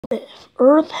If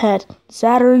Earth had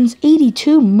Saturn's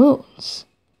 82 moons.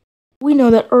 We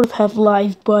know that Earth have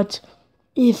life, but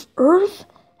if Earth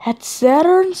had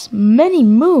Saturn's many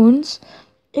moons,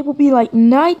 it would be like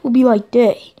night would be like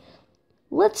day.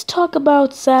 Let's talk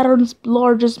about Saturn's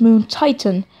largest moon,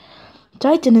 Titan.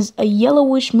 Titan is a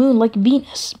yellowish moon like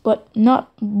Venus, but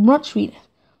not much Venus.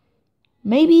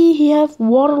 Maybe he have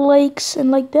water lakes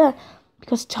and like that,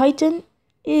 because Titan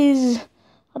is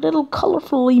a little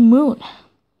colorfully moon.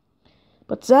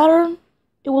 But Saturn,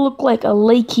 it will look like a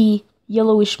lakey,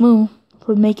 yellowish moon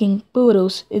for making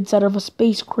photos inside of a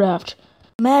spacecraft.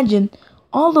 Imagine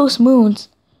all those moons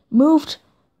moved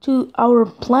to our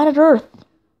planet Earth.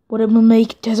 Would it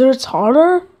make deserts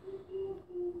harder?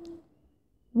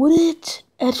 Would it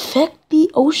affect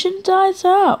the ocean tides?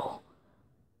 How?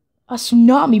 A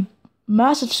tsunami,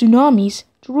 massive tsunamis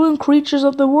to ruin creatures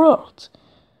of the world.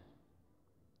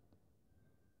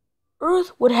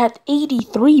 Earth would have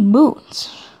 83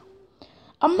 moons.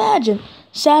 Imagine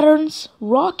Saturn's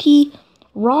rocky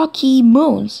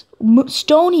moons,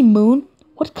 stony moon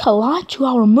would collide to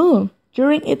our moon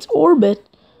during its orbit.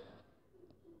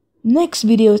 Next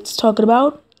video it's talking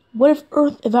about what if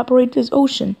Earth evaporated its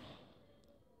ocean.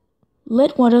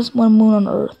 Let one moon on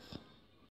Earth.